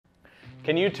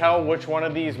Can you tell which one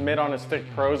of these Mitt on a Stick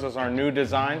Pros is our new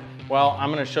design? Well, I'm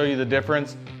gonna show you the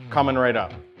difference coming right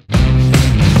up.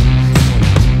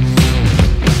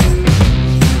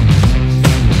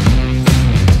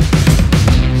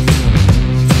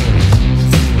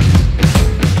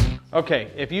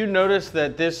 Okay, if you notice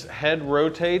that this head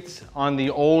rotates on the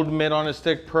old Mitt on a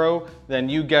Stick Pro, then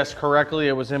you guessed correctly,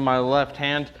 it was in my left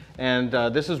hand, and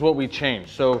this is what we changed.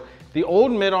 So the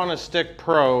old Mitt on a Stick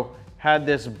Pro had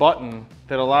this button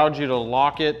that allowed you to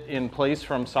lock it in place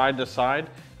from side to side,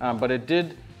 but it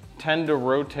did tend to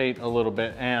rotate a little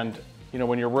bit, and you know,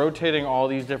 when you're rotating all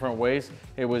these different ways,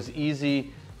 it was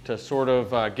easy to sort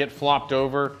of get flopped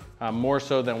over more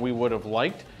so than we would have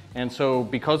liked. And so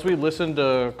because we listened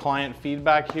to client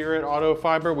feedback here at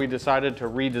Autofiber, we decided to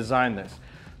redesign this.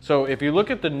 So if you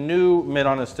look at the new Mitt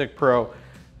on a Stick Pro,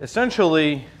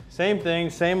 essentially same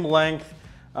thing, same length.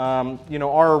 You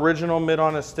know, our original Mitt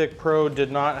on a Stick Pro did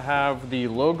not have the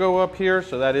logo up here,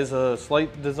 so that is a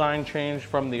slight design change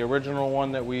from the original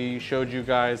one that we showed you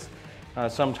guys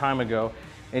some time ago.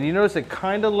 And you notice it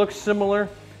kind of looks similar,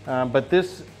 but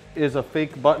this is a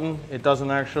fake button. It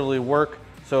doesn't actually work.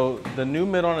 So the new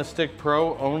Mitt on a Stick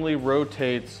Pro only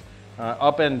rotates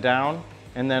up and down.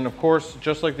 And then of course,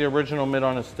 just like the original Mitt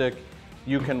on a Stick,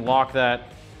 you can lock that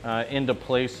into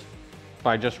place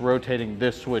by just rotating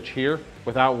this switch here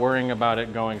without worrying about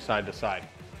it going side to side.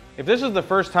 If this is the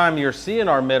first time you're seeing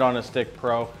our Mitt on a Stick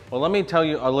Pro, well, let me tell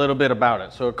you a little bit about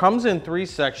it. So it comes in 3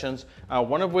 sections,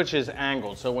 one of which is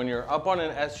angled. So when you're up on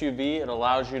an SUV, it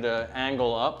allows you to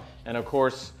angle up. And of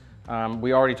course,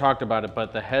 we already talked about it,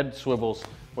 but the head swivels,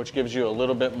 which gives you a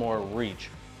little bit more reach,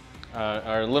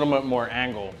 or a little bit more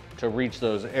angle to reach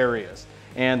those areas.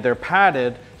 And they're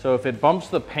padded, so if it bumps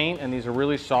the paint, and these are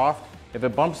really soft, if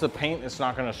it bumps the paint, it's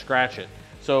not gonna scratch it.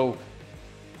 So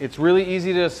it's really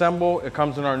easy to assemble. It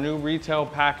comes in our new retail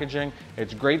packaging.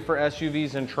 It's great for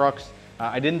SUVs and trucks.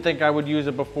 I didn't think I would use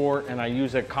it before, and I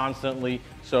use it constantly.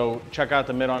 So check out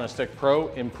the Mitt on a Stick Pro,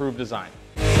 improved design.